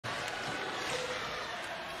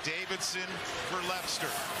Davidson for Lefster.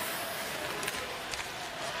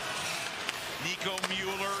 Nico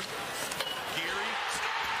Mueller. Geary.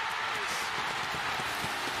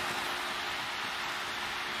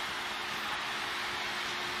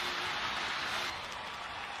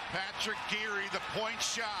 Patrick Geary, the point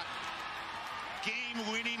shot.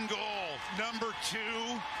 Game-winning goal. Number 2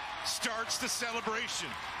 starts the celebration.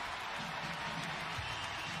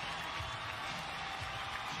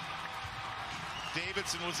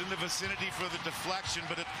 Davidson was in the vicinity for the deflection,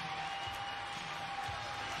 but it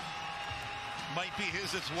might be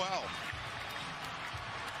his as well.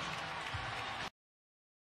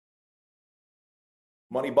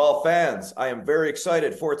 Moneyball fans, I am very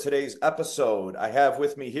excited for today's episode. I have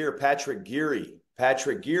with me here Patrick Geary.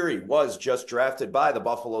 Patrick Geary was just drafted by the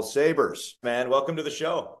Buffalo Sabres. Man, welcome to the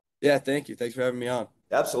show. Yeah, thank you. Thanks for having me on.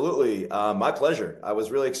 Absolutely. My pleasure. I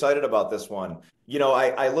was really excited about this one. You know,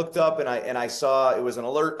 I looked up and I saw it was an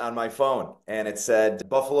alert on my phone and it said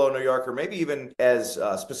Buffalo, New York, or maybe even as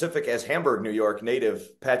specific as Hamburg, New York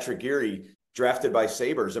native Patrick Geary drafted by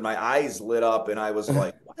Sabres. And my eyes lit up and I was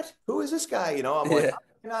like, what? Who is this guy? You know, I'm like, I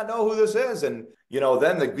do not know who this is. And, you know,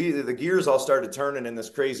 then the gears all started turning in this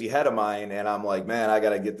crazy head of mine. And I'm like, man, I got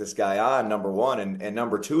to get this guy on, number one. And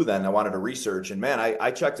number two, then I wanted to research. And man,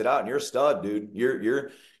 I checked it out and you're a stud, dude.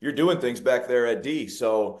 You're doing things back there at D.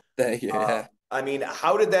 So thank you. I mean,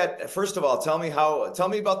 how did that, first of all, tell me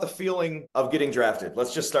about the feeling of getting drafted.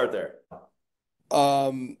 Let's just start there.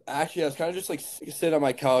 Actually, I was kind of just like sitting on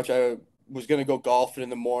my couch. I was going to go golfing in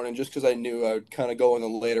the morning just because I knew I would kind of go in the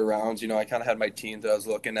later rounds. You know, I kind of had my teams that I was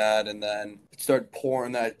looking at, and then it started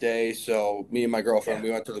pouring that day. So me and my girlfriend, we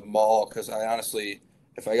went to the mall because I honestly,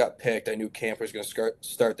 if I got picked, I knew camp was going to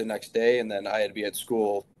start the next day, and then I had to be at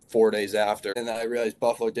school 4 days after. And then I realized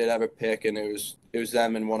Buffalo did have a pick, and it was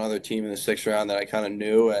them and one other team in the 6th round that I kind of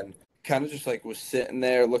knew, and kind of just like was sitting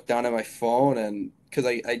there, looked down at my phone, and because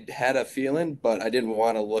I had a feeling, but I didn't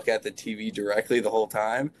want to look at the TV directly the whole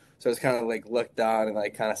time. So I was kind of like looked down and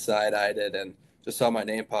like kind of side-eyed it and just saw my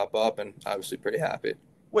name pop up and obviously pretty happy.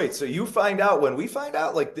 Wait, so you find out when we find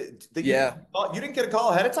out? Like, you didn't get a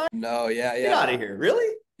call ahead of time? No, yeah. Get out of here.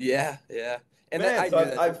 Really? Yeah. And man, then I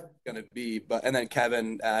knew that was going to be, and then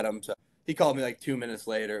Kevin Adams, he called me like 2 minutes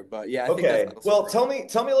later, but yeah. Okay. Well, tell me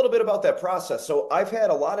a little bit about that process. So I've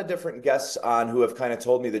had a lot of different guests on who have kind of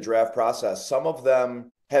told me the draft process. Some of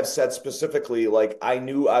them have said specifically, like, I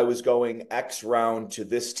knew I was going X round to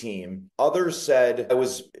this team. Others said I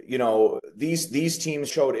was, you know, these teams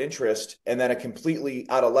showed interest, and then a completely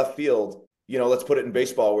out of left field, you know, let's put it in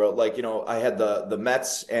baseball world, like, you know, I had the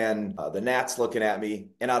Mets and the Nats looking at me,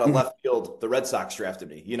 and out of left field, the Red Sox drafted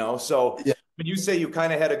me, you know? So yeah. When you say you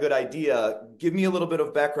kind of had a good idea, give me a little bit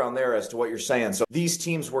of background there as to what you're saying. So these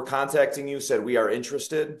teams were contacting you, said, we are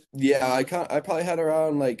interested? Yeah, I probably had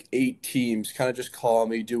around like 8 teams kind of just call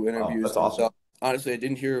me, do interviews. Oh, that's awesome. Honestly, I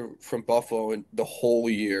didn't hear from Buffalo in the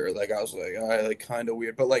whole year. Like, I was like, all right, like kind of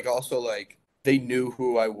weird. But like also like they knew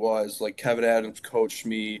who I was. Like Kevin Adams coached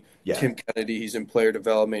me. Yeah. Tim Kennedy, he's in player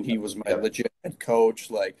development. He was my legit head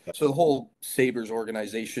coach. Like, so the whole Sabres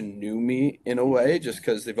organization knew me in a way, just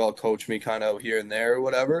because they've all coached me kind of here and there or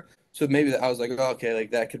whatever. So maybe I was like, oh, okay,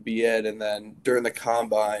 like that could be it. And then during the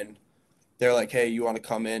combine, they're like, hey, you want to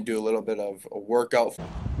come in, do a little bit of a workout?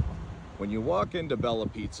 When you walk into Bella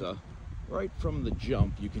Pizza, right from the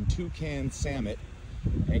jump, you can two-can Sam it,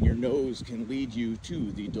 and your nose can lead you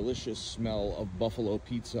to the delicious smell of buffalo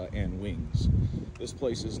pizza and wings. This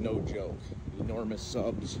place is no joke. Enormous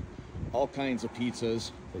subs, all kinds of pizzas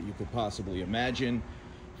that you could possibly imagine,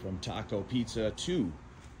 from taco pizza to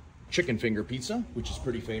chicken finger pizza, which is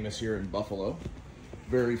pretty famous here in Buffalo.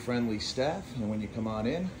 Very friendly staff, and when you come on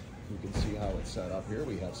in, you can see how it's set up here.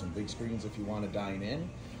 We have some big screens if you want to dine in.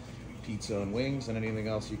 Pizza and wings and anything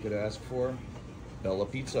else you could ask for. Bella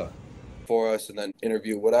Pizza. For us, and then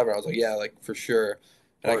interview, whatever. I was like, yeah, like for sure.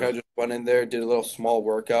 And I kind of just went in there, did a little small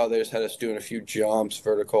workout. They just had us doing a few jumps,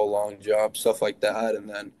 vertical, long jumps, stuff like that. And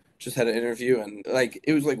then just had an interview. And like,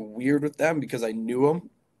 it was like weird with them because I knew them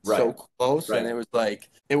so close. And it was like,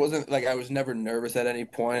 it wasn't like I was never nervous at any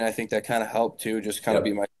point. I think that kind of helped too, just kind of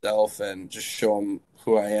be myself and just show them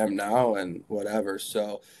who I am now and whatever.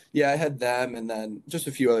 So yeah, I had them and then just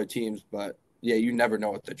a few other teams. But yeah, you never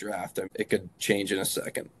know with the draft. It could change in a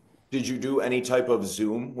second. Did you do any type of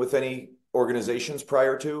Zoom with any organizations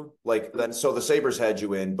prior to? Like, then, so the Sabres had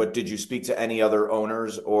you in, but did you speak to any other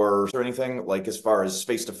owners or anything, like as far as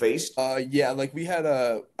face-to-face? Yeah, like I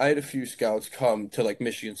had a few scouts come to like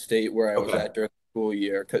Michigan State where I was at during the school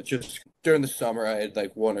year. 'Cause just during the summer, I had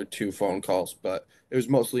like 1 or 2 phone calls, but it was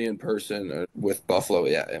mostly in person with Buffalo.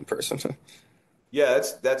 Yeah, in person. Yeah,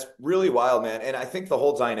 that's really wild, man. And I think the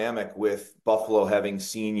whole dynamic with Buffalo having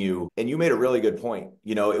seen you, and you made a really good point.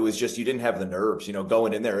 It was just you didn't have the nerves,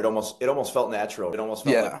 going in there. It almost felt natural. It almost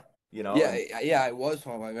felt like, Yeah. and Yeah, I was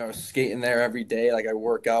home. I mean, I was skating there every day. Like I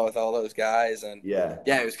work out with all those guys, and yeah.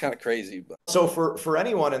 yeah, it was kind of crazy. But So for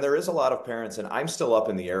anyone, and there is a lot of parents, and I'm still up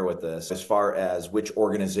in the air with this as far as which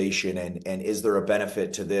organization and is there a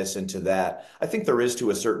benefit to this and to that. I think there is to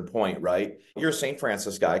a certain point, right? You're a St.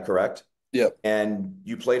 Francis guy, correct? yep. And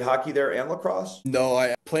you played hockey there and lacrosse? No,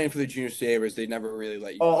 I playing for the junior Sabres. They never really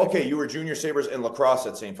let you Oh, play. okay. You were junior Sabres and lacrosse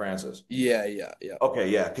at St. Francis. Yeah. Okay,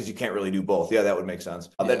 yeah, because you can't really do both. Yeah, that would make sense.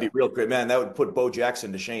 That'd be Yeah. real great, man. That would put Bo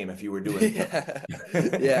Jackson to shame if you were doing.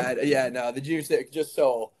 Yeah. Yeah. No, the junior Sabres, just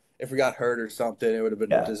so if we got hurt or something, it would have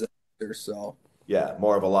been a Yeah, disaster. So yeah,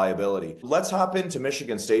 more of a liability. Let's hop into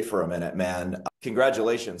Michigan State for a minute, man.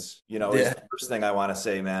 Congratulations. Is yeah. the first thing I want to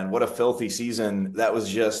say, man. What a filthy season. That was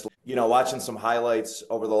just, watching some highlights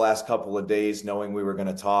over the last couple of days, knowing we were going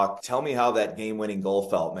to talk. Tell me how that game-winning goal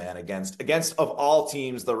felt, man, against of all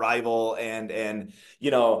teams, the rival, and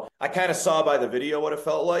I kind of saw by the video what it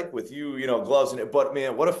felt like with you, gloves and it, but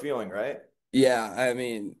man, what a feeling, right? Yeah, I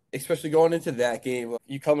mean, especially going into that game,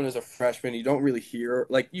 you come in as a freshman, you don't really hear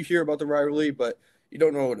like you hear about the rivalry, but you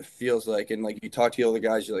don't know what it feels like. And like you talk to the other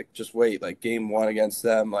guys, you're like, just wait, like game one against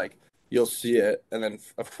them, like you'll see it. And then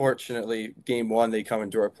unfortunately, game one they come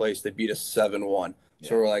into our place, they beat us 7-1.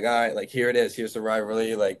 So Yeah. we're like, all right, like here it is, here's the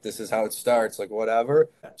rivalry, like this is how it starts, like whatever.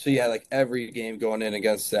 So yeah, like every game going in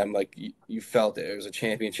against them, like you felt it. It was a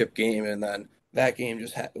championship game, and then that game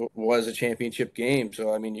just was a championship game.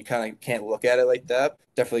 So, I mean, you kind of can't look at it like that.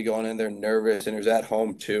 Definitely going in there nervous, and it was at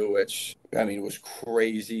home too, which, I mean, was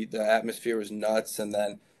crazy. The atmosphere was nuts. And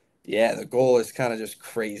then, yeah, the goal is kind of just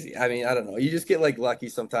crazy. I mean, I don't know. You just get like lucky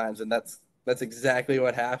sometimes, and that's exactly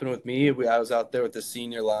what happened with me. I was out there with the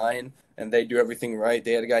senior line, and they do everything right.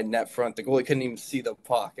 They had a guy net front. The goalie couldn't even see the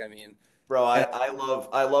puck. I mean, Bro, I, and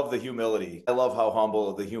I love the humility. I love how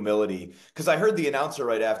humble the humility. Because I heard the announcer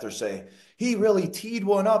right after say he really teed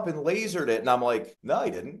one up and lasered it, and I'm like, no,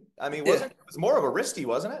 he didn't. I mean, yeah, it was more of a wristy,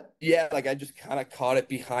 wasn't it? yeah, like I just kind of caught it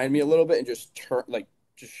behind me a little bit and just turned, like,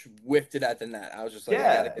 just whiffed it at the net. I was just like, I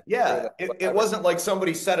gotta Yeah, get rid of yeah. that, It whatever. wasn't like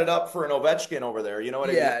somebody set it up for an Ovechkin over there. You know what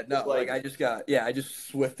I mean? It Yeah, was no, like like, I just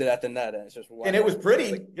swifted at the net and it's just and went it in. was Like,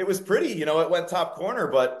 pretty. It was pretty. It went top corner,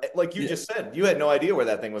 but like you yeah, just said, you had no idea where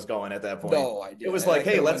that thing was going at that point. no It idea. was And I like,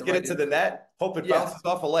 could hey, have let's went get right it to the into the, net. Hope it yeah, bounces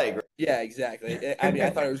off a leg. yeah, exactly. I mean, I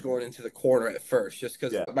thought it was going into the corner at first just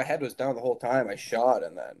because Yeah, my head was down the whole time. I shot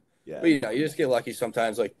and then, yeah. but you just get lucky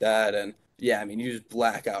sometimes like that. And yeah, I mean, you just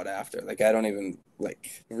black out after. Like, I don't even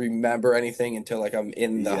like remember anything until like I'm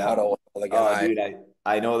in the Yeah. huddle. Like, and Oh, dude,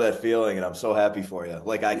 I know that feeling and I'm so happy for you.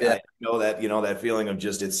 Like yeah, I know that, that feeling of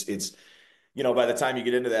just it's by the time you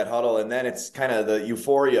get into that huddle and then it's kind of the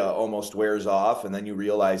euphoria almost wears off and then you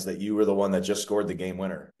realize that you were the one that just scored the game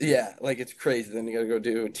winner. yeah, like it's crazy. Then you got to go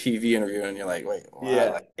do a TV interview and you're like, wait, what? Yeah.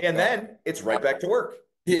 Like, And oh, then it's right back to work,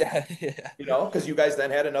 yeah, yeah. because you guys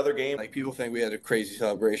then had another game. Like people think we had a crazy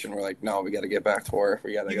celebration. We're like, no, we got to get back to work.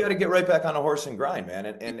 We got to You got to go. get right back on a horse and grind, man.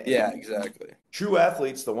 And Yeah, exactly. true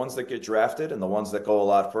athletes, the ones that get drafted and the ones that go a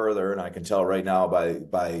lot further, and I can tell right now by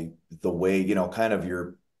the way, kind of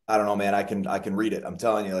your I don't know, man, I can read it. I'm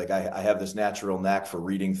telling you, like I have this natural knack for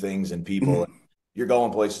reading things and people. You're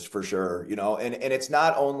going places for sure, and it's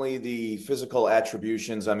not only the physical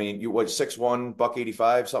attributions. I mean, you what 6'1", buck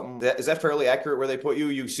 85, something. Is that fairly accurate where they put you?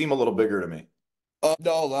 You seem a little bigger to me.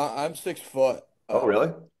 No, I'm 6 foot. Oh,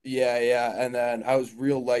 really? Yeah. And then I was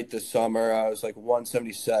real light this summer. I was like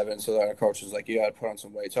 177. So then our coach was like, you got to put on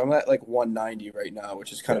some weight. So I'm at like 190 right now,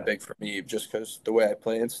 which is kind of Yeah. big for me just because the way I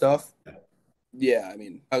play and stuff. Yeah, I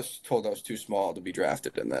mean, I was told I was too small to be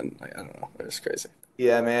drafted, and then I don't know, it was crazy.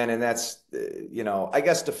 Yeah, man, and that's I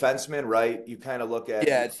guess defenseman, right? You kind of look at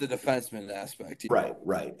Yeah, it's the defenseman aspect. right,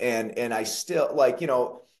 right, and I still like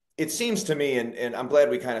it seems to me, and I'm glad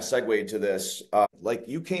we kind of segued to this. Like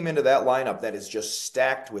you came into that lineup that is just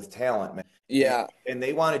stacked with talent, man. And, Yeah, and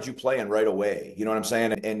they wanted you playing right away. You know what I'm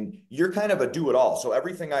saying? And you're kind of a do-it-all. So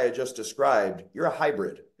everything I had just described, you're a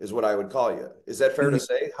hybrid, is what I would call you. Is that fair to Mhm.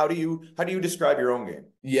 say? How do you describe your own game?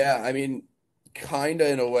 Yeah. I mean, kind of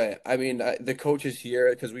in a way. I mean, the coaches here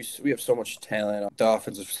because we have so much talent on the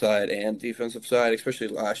offensive side and defensive side, especially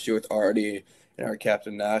last year with Artie and our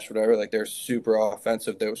captain Nash, whatever. Like they're super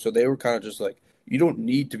offensive. So they were kind of just like, you don't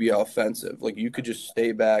need to be offensive. Like you could just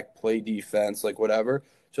stay back, play defense, like whatever.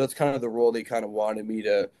 So that's kind of the role they kind of wanted me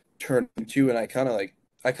to turn into, and I kind of like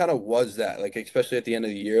I kind of was that, like, especially at the end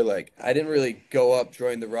of the year. Like, I didn't really go up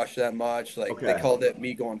during the rush that much. Like, they Okay. called it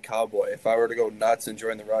me going cowboy. If I were to go nuts and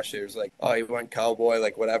join the rush, it was like, oh, he went cowboy,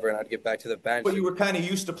 like, whatever, and I'd get back to the bench. But you were kind of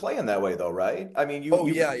used to playing that way though, right? I mean, Oh,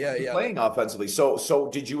 you yeah, were yeah, used to yeah. playing offensively. So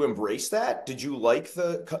did you embrace that? Did you like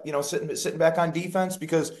sitting back on defense?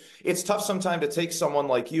 Because it's tough sometimes to take someone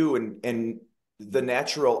like you and the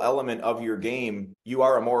natural element of your game, you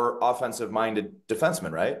are a more offensive minded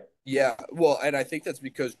defenseman, right? Yeah, well, and I think that's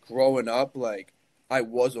because growing up, like, I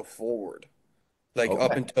was a forward, like,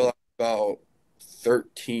 up Okay. until I was about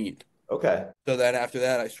 13. Okay. So then after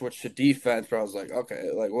that, I switched to defense, where I was like,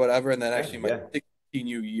 okay, like, whatever. And then Yeah. actually my Yeah.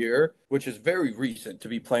 16U year, which is very recent to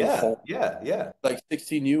be playing Yeah. full, Yeah. Yeah. like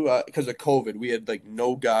 16U, because of COVID, we had, like,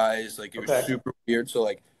 no guys. Like, it was Okay. super weird. So,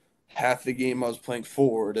 like, half the game I was playing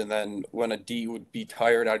forward. And then when a D would be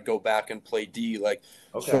tired, I'd go back and play D. Like,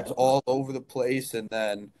 so Okay. it's all over the place. And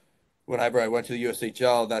then whenever I went to the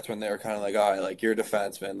USHL, that's when they were kind of like, "Oh, like you're a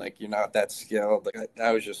defenseman, like you're not that skilled." Like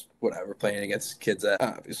I was just whatever playing against kids that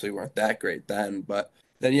obviously weren't that great then. But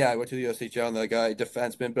then yeah, I went to the USHL and they're like, "Oh,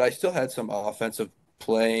 defenseman," but I still had some offensive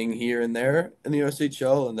playing here and there in the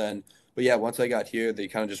USHL. And then, but yeah, once I got here, they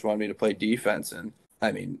kind of just wanted me to play defense. And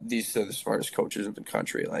I mean, these are the smartest coaches in the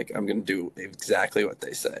country. Like I'm gonna do exactly what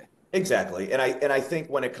they say. Exactly. And I think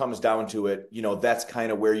when it comes down to it, that's kind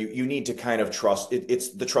of where you need to kind of trust it,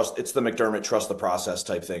 it's the McDermott trust the process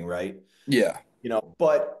type thing, right? Yeah.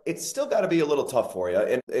 But it's still got to be a little tough for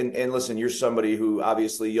you. And listen, you're somebody who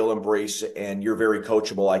obviously you'll embrace and you're very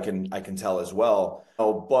coachable. I can tell as well.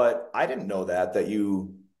 Oh, but I didn't know that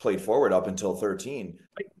you played forward up until 13.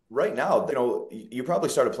 Right now, you probably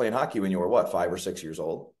started playing hockey when you were what, 5 or 6 years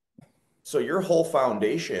old? So your whole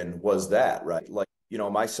foundation was that, right? Like,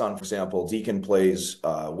 my son, for example, Deacon plays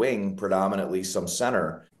wing, predominantly some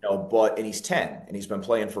center, and he's 10 and he's been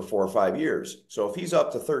playing for 4 or 5 years. So if he's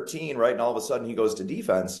up to 13, right, and all of a sudden he goes to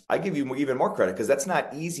defense, I give you even more credit because that's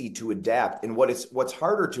not easy to adapt. And what's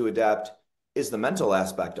harder to adapt is the mental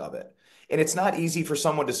aspect of it. And it's not easy for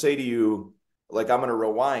someone to say to you, like, I'm going to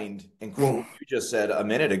rewind and quote what you just said a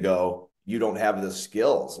minute ago, you don't have the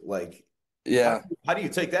skills. Like, how, Yeah. how do you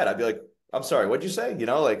take that? I'd be like, I'm sorry, what'd you say?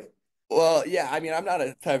 Like, Well, yeah, I mean, I'm not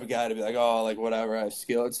a type of guy to be like, oh, like whatever, I have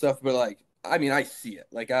skill and stuff, but like, I mean, I see it.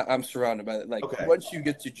 Like, I'm surrounded by it. Like, okay, once you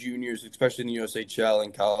get to juniors, especially in the USHL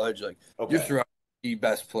and college, like, you're okay, surrounded by the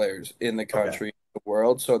best players in the okay, country, the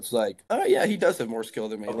world. So it's like, oh yeah, he does have more skill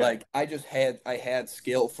than me. okay, Like, I had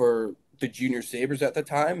skill for the junior Sabres at the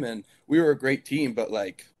time, and we were a great team, but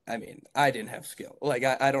like, I mean, I didn't have skill. Like,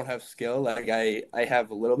 I don't have skill. Like, I have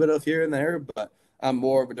a little bit of here and there, but I'm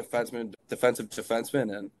more of a defensive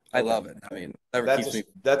defenseman, and I okay. love it. I mean, never That's keeps a, me.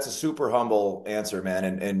 that's a super humble answer, man.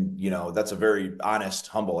 And that's a very honest,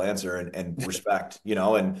 humble answer and respect,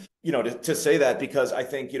 and, to say that because I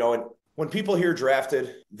think, and when people hear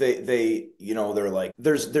drafted, they're like,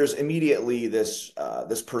 there's immediately this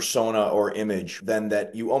persona or image then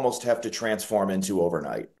that you almost have to transform into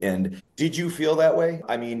overnight. And did you feel that way?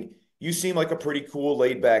 I mean, you seem like a pretty cool,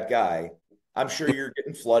 laid back guy. I'm sure you're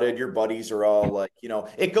getting flooded. Your buddies are all like,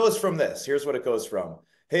 it goes from this. Here's what it goes from.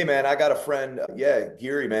 Hey man, I got a friend. Yeah,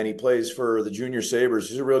 Geary, man, he plays for the Junior Sabres.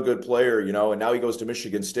 He's a real good player, and now he goes to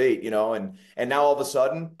Michigan State, and now all of a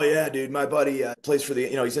sudden, oh yeah, dude, my buddy plays for the,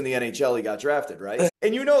 he's in the NHL. He got drafted, right?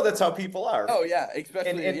 And that's how people are. Oh yeah, And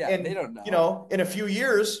especially and yeah, and they don't know. in a few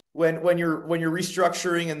years, when you're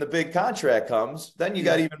restructuring and the big contract comes, then you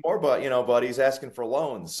got Yeah. even more, buddies asking for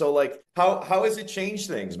loans. So like, how has it changed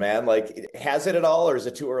things, man? Like, has it at all, or is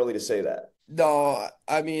it too early to say that? No,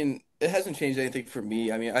 I mean, it hasn't changed anything for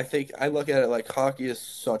me. I mean, I think I look at it like hockey is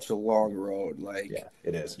such a long road. Yeah, Like,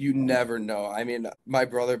 it is. you never know. I mean, my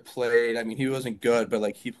brother played. I mean, he wasn't good, but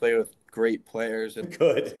like he played with great players, and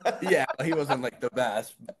Good. yeah, he wasn't like the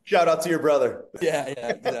best. Shout out to your brother. Yeah, yeah,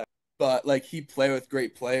 exactly. But like he played with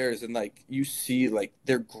great players, and like you see, like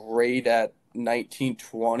they're great at 19,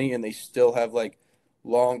 20, and they still have like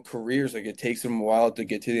long careers. Like it takes them a while to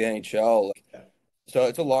get to the NHL. Like, so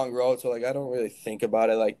it's a long road. So like I don't really think about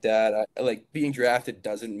it like that. Like being drafted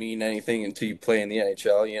doesn't mean anything until you play in the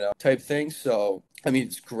NHL, type thing. So I mean,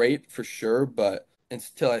 it's great for sure, but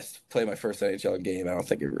until I play my first NHL game, I don't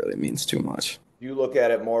think it really means too much. You look at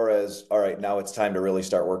it more as, all right, now it's time to really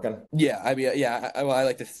start working. Yeah, I mean, yeah, well, I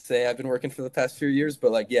like to say I've been working for the past few years,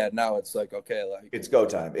 but like, yeah, now it's like, okay, like, It's go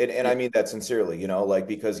time. And yeah, I mean that sincerely, like,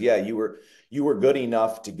 because yeah, you were good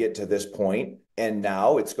enough to get to this point. And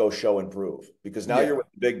now it's go show and prove, because now you're with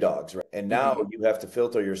the big dogs, right? And now you have to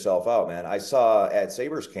filter yourself out, man. I saw at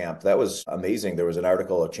Sabres camp, that was amazing. There was an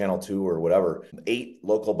article of Channel 2 or whatever. 8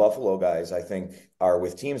 local Buffalo guys, I think, are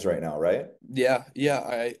with teams right now, right? Yeah.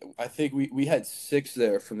 I think we had 6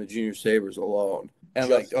 there from the junior Sabres alone. And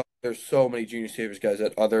there's so many junior Sabres guys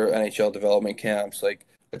at other NHL development camps, like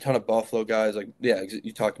a ton of Buffalo guys. Like, yeah,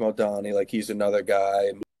 you talked about Donnie, like he's another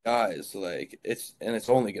guy. Guys, like it's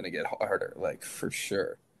only gonna get harder, like for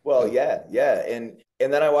sure. Well, yeah. And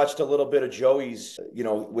then I watched a little bit of Joey's,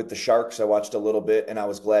 with the Sharks. I watched a little bit, and I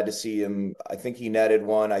was glad to see him. I think he netted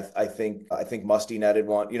one. I think Musty netted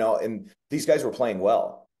one, and these guys were playing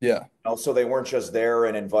well. Yeah. So they weren't just there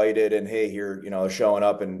and invited and, hey, here, showing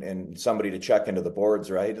up and somebody to check into the boards,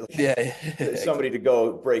 right? Yeah. Somebody to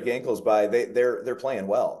go break ankles by. They're playing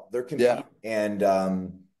well. They're competing. Yeah.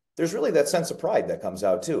 And there's really that sense of pride that comes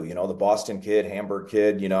out too. The Boston kid, Hamburg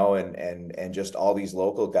kid, and just all these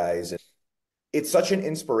local guys. It's such an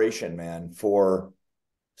inspiration, man, for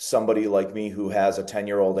somebody like me who has a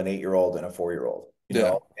 10-year-old, an 8-year-old, and a 4-year-old.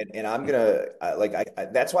 And I'm gonna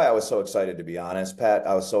that's why I was so excited, to be honest, Pat.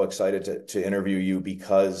 I was so excited to interview you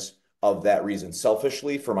because of that reason,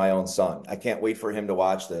 selfishly, for my own son. I can't wait for him to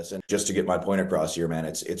watch this. And just to get my point across here, man,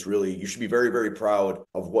 it's really, you should be very, very proud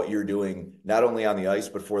of what you're doing, not only on the ice,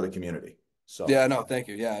 but for the community. So yeah, no, thank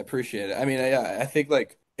you. Yeah, I appreciate it. I mean, yeah, I think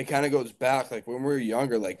like it kind of goes back, like when we were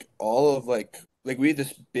younger, like all of like we had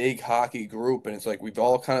this big hockey group, and it's like we've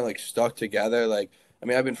all kind of like stuck together. Like, I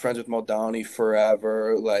mean, I've been friends with Muldowney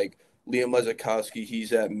forever. Like Liam Lezakowski,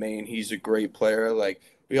 he's at Maine. He's a great player. Like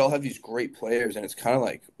we all have these great players, and it's kind of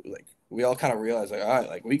like we all kind of realize, like, all right,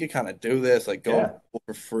 like we could kind of do this, like go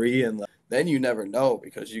for free, and like, then you never know,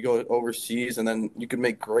 because you go overseas and then you can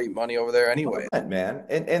make great money over there anyway. Man,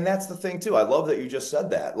 and that's the thing too. I love that you just said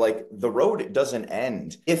that. Like the road doesn't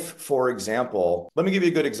end. If, for example, let me give you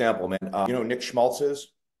a good example, man. Nick Schmaltz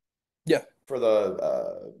is? Yeah. For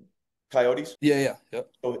the Coyotes? Yeah.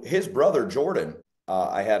 So his brother, Jordan,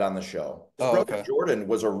 I had on the show. His brother, Jordan,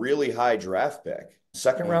 was a really high draft pick.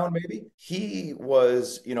 Second round, maybe. He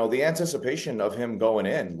was, the anticipation of him going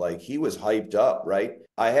in, like he was hyped up, right?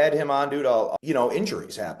 I had him on, dude,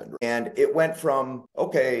 injuries happened. And it went from,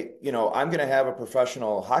 okay, I'm going to have a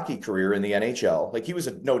professional hockey career in the NHL. Like he was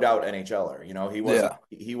a no doubt NHLer,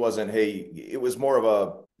 he wasn't, hey, it was more of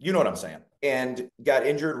a, you know what I'm saying? And got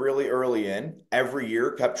injured really early in. Every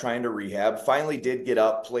year, kept trying to rehab. Finally did get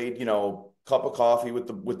up, played, cup of coffee with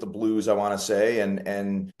the Blues, I want to say,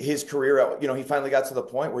 and his career, he finally got to the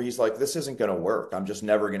point where he's like, this isn't going to work. I'm just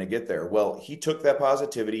never going to get there. Well, he took that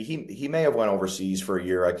positivity. He may have went overseas for a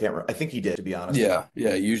year. I can't remember. I think he did, to be honest. Yeah,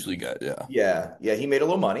 usually got Yeah. He made a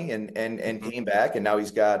little money and came back, and now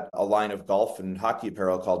he's got a line of golf and hockey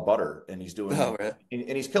apparel called Butter, and he's doing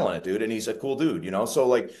and he's killing it, dude. And he's a cool dude, So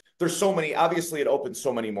like, there's so many. Obviously, it opens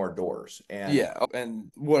so many more doors. And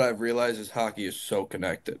and what I've realized is hockey is so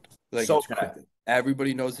connected. Like so connected.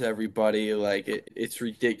 Everybody knows everybody. Like it's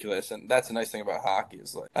ridiculous, and that's the nice thing about hockey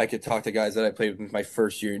is like I could talk to guys that I played with my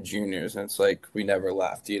first year in juniors, and it's like we never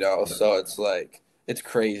left, So it's like it's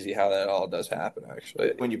crazy how that all does happen.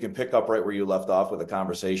 Actually, when you can pick up right where you left off with a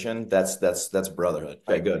conversation, that's brotherhood.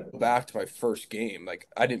 Okay, good. Back to my first game, like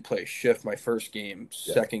I didn't play a shift my first game.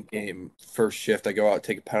 Second game, first shift, I go out,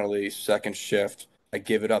 take a penalty. Second shift, I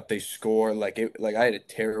give it up. They score. Like I had a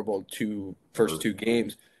terrible first two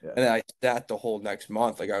games. Yeah. And then I sat the whole next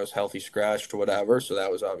month. Like I was healthy scratched or whatever. So that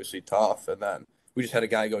was obviously tough. And then we just had a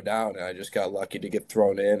guy go down, and I just got lucky to get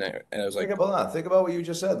thrown in. And it was like, think about what you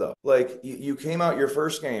just said, though. Like you came out your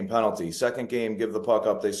first game, penalty. Second game, give the puck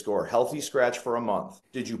up, they score. Healthy scratch for a month.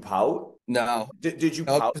 Did you pout? No. Did you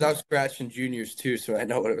pout? Because I was scratching juniors too, so I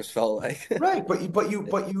know what it was felt like. Right, but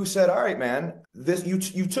you said, all right, man. This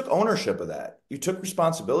you took ownership of that. You took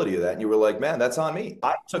responsibility of that, and you were like, man, that's on me.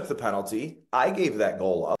 I took the penalty. I gave that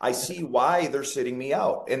goal up. I see why they're sitting me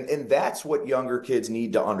out, and that's what younger kids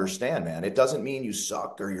need to understand, man. It doesn't mean you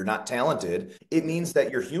suck or you're not talented. It means that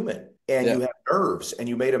you're human and you have nerves and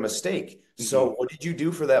you made a mistake. Mm-hmm. So what did you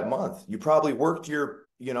do for that month? You probably worked your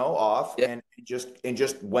off and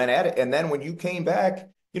just went at it. And then when you came back,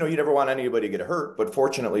 you never want anybody to get hurt, but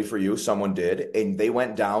fortunately for you, someone did, and they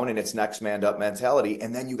went down, and it's next man up mentality.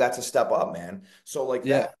 And then you got to step up, man. So like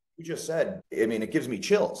that you just said, I mean, it gives me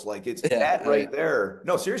chills. Like it's that right there.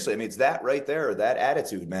 No, seriously. I mean, it's that right there, that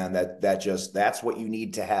attitude, man, that's what you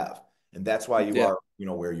need to have. And that's why you are,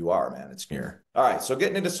 where you are, man. It's near. All right. So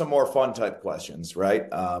getting into some more fun type questions, right?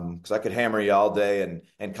 Because I could hammer you all day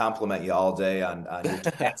and compliment you all day on your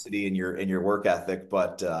tenacity and your work ethic.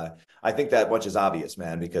 But I think that much is obvious,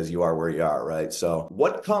 man, because you are where you are, right? So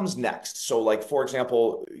what comes next? So like, for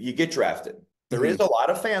example, you get drafted. There is a lot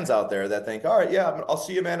of fans out there that think, all right, yeah, I'll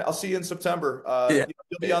see you, man. I'll see you in September. Yeah.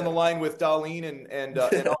 You'll be on the line with Darlene and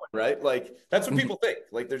Owen, right? Like that's what people think.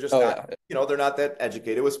 Like they're just not, they're not that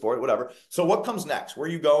educated with sport, whatever. So what comes next? Where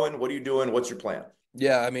are you going? What are you doing? What's your plan?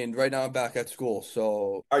 Yeah, I mean, right now I'm back at school.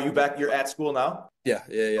 So Are you back? You're at school now? yeah.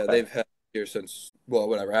 Okay. They've had me here since, well,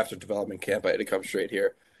 whatever, after development camp, I had to come straight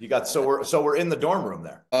here. You got we're in the dorm room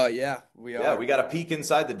there. Yeah, we are. Yeah, we got a peek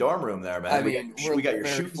inside the dorm room there, man. I mean, we got your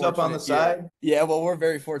very shoes up on the fortunate here. side. Yeah, well, we're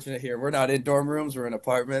very fortunate here. We're not in dorm rooms, we're in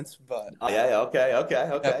apartments, but Yeah, okay.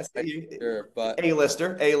 sure, but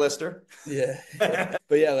A-lister. yeah.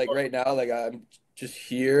 But yeah, like right now, like I'm just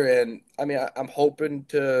here, and I mean, I'm hoping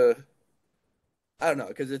to, I don't know,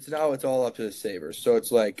 because it's all up to the Sabres. So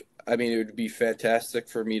it's like, I mean, it would be fantastic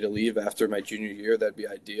for me to leave after my junior year. That'd be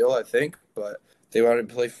ideal, I think. But they wanted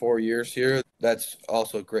to play 4 years here. That's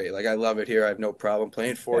also great. Like, I love it here. I have no problem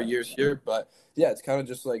playing 4 years here. But yeah, it's kind of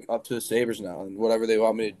just like up to the Sabres now and whatever they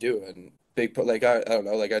want me to do. And like, I don't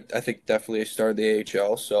know, like, I think definitely start the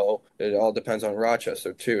AHL. So it all depends on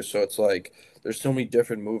Rochester too. So it's like, there's so many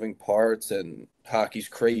different moving parts, and hockey's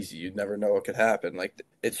crazy. You'd never know what could happen. Like,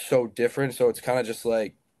 it's so different. So it's kind of just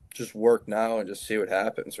like, just work now and just see what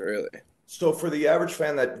happens, really. So for the average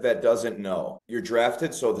fan that doesn't know, you're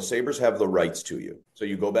drafted, so the Sabres have the rights to you. So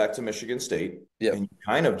you go back to Michigan State and you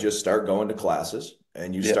kind of just start going to classes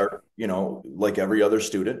and you start, like every other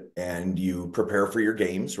student, and you prepare for your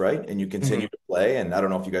games, right? And you continue to play. And I don't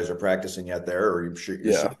know if you guys are practicing yet there, or you're sure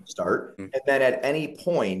to start. And then at any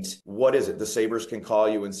point, what is it? The Sabres can call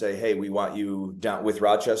you and say, hey, we want you down with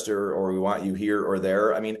Rochester, or we want you here or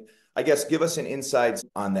there. I mean, I guess give us an insight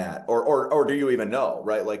on that, or do you even know,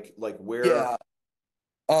 right? Like where? Yeah.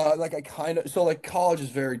 Like I kind of, so like college is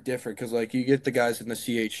very different because like you get the guys in the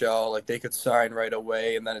CHL, like they could sign right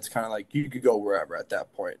away, and then it's kind of like you could go wherever at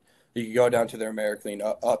that point. You could go down to their American League,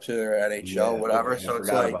 up to their NHL, whatever. Okay, so it's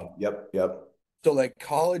like, yep. so like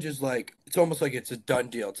college is like, it's almost like it's a done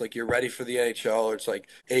deal. It's like you're ready for the NHL, or it's like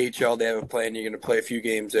AHL, they have a plan, you're going to play a few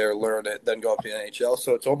games there, learn it, then go up to the NHL.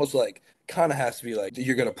 So it's almost like, kind of has to be like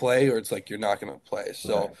you're going to play, or it's like you're not going to play.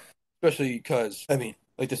 So especially because, I mean,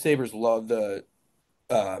 like the Sabres love the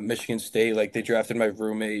Michigan State. Like they drafted my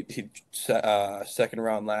roommate, he second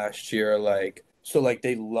round last year. Like, so like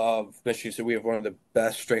they love Michigan State. We have one of the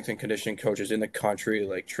best strength and conditioning coaches in the country.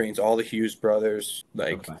 Like trains all the Hughes brothers.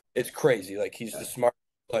 Like it's crazy. Like he's the smart.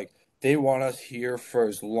 Like they want us here for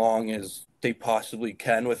as long as they possibly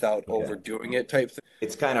can without overdoing it type thing.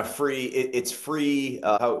 It's kind of free. It's free,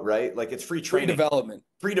 right? Like it's free training.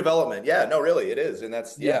 Free development. Yeah, no, really, it is. And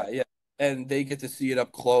that's, yeah. And they get to see it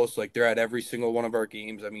up close. Like they're at every single one of our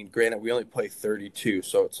games. I mean, granted, we only play 32.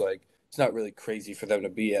 So it's like, it's not really crazy for them to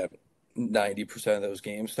be at 90% of those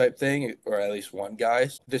games type thing, or at least one guy.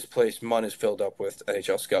 This place, Munn, is filled up with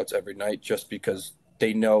NHL scouts every night just because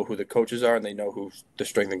they know who the coaches are and they know who the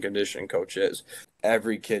strength and conditioning coach is.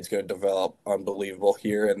 Every kid's going to develop unbelievable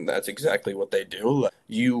here, and that's exactly what they do.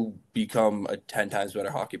 You become a 10 times better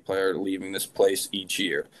hockey player leaving this place each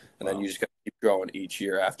year, and then you just got to keep growing each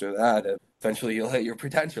year after that, and eventually you'll hit your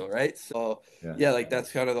potential, right? So, like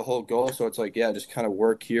that's kind of the whole goal. So it's like, just kind of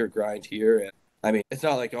work here, grind here. And I mean, it's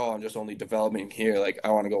not like, oh, I'm just only developing here. Like, I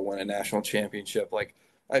want to go win a national championship. Like,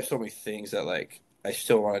 I have so many things that, like, I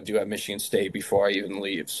still want to do at Michigan State before I even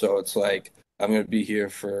leave. So it's like, I'm going to be here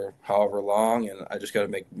for however long, and I just got to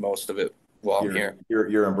make most of it while I'm here.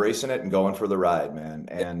 You're embracing it and going for the ride, man.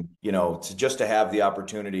 And, to have the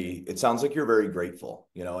opportunity, it sounds like you're very grateful,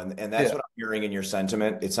 and that's what I'm hearing in your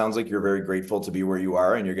sentiment. It sounds like you're very grateful to be where you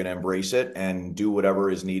are, and you're going to embrace it and do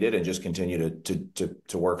whatever is needed and just continue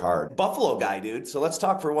to work hard. Buffalo guy, dude. So let's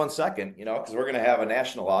talk for 1 second, because we're going to have a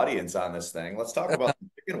national audience on this thing. Let's talk about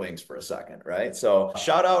chicken wings for a second, right? So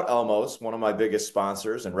shout out Elmo's, one of my biggest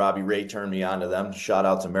sponsors, and Robbie Ray turned me on to them. Shout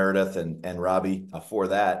out to Meredith and Robbie for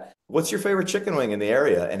that. What's your favorite chicken wing in the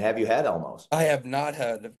area, and have you had Elmo's? I have not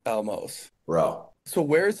had Elmo's. Bro. So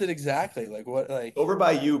where is it exactly? Like what? Like over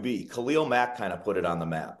by UB. Khalil Mack kind of put it on the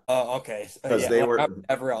map. Oh, okay. Because they were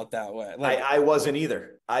never out that way. I wasn't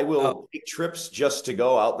either. I will take trips just to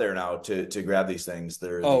go out there now to grab these things.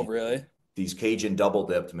 Really? These Cajun double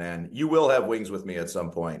dipped, man. You will have wings with me at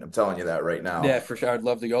some point. I'm telling you that right now. Yeah, for sure. I'd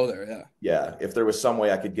love to go there. Yeah. Yeah. If there was some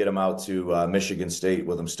way I could get them out to Michigan State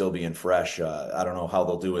with them still being fresh, I don't know how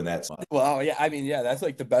they'll do in that. Well, yeah. I mean, that's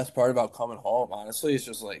like the best part about coming home. Honestly, it's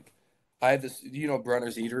just like I have this.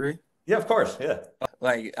 Brenner's Eatery. Yeah, of course. Yeah.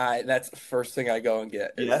 Like that's the first thing I go and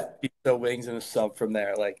get. Pizza, wings, and a sub from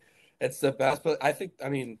there. Like it's the best. But I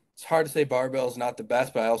mean, it's hard to say Barbell is not the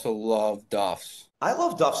best, but I also love Duff's. I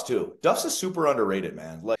love Duff's too. Duff's is super underrated,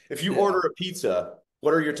 man. Like if you order a pizza,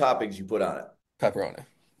 what are your toppings you put on it? Pepperoni.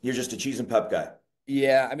 You're just a cheese and pep guy.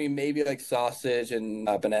 Yeah, I mean, maybe like sausage and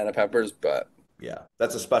banana peppers, but Yeah,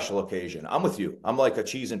 that's a special occasion. I'm with you. I'm like a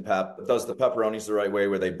cheese and pep. Does the pepperonis the right way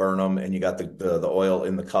where they burn them and you got the oil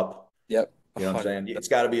in the cup? yep. You know what I'm saying? It's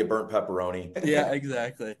got to be a burnt pepperoni. Yeah,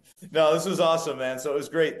 exactly. No, this was awesome, man. So it was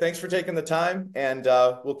great. Thanks for taking the time, and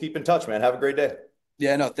we'll keep in touch, man. Have a great day.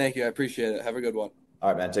 Yeah, no, thank you. I appreciate it. Have a good one. All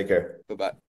right, man. Take care. Bye-bye.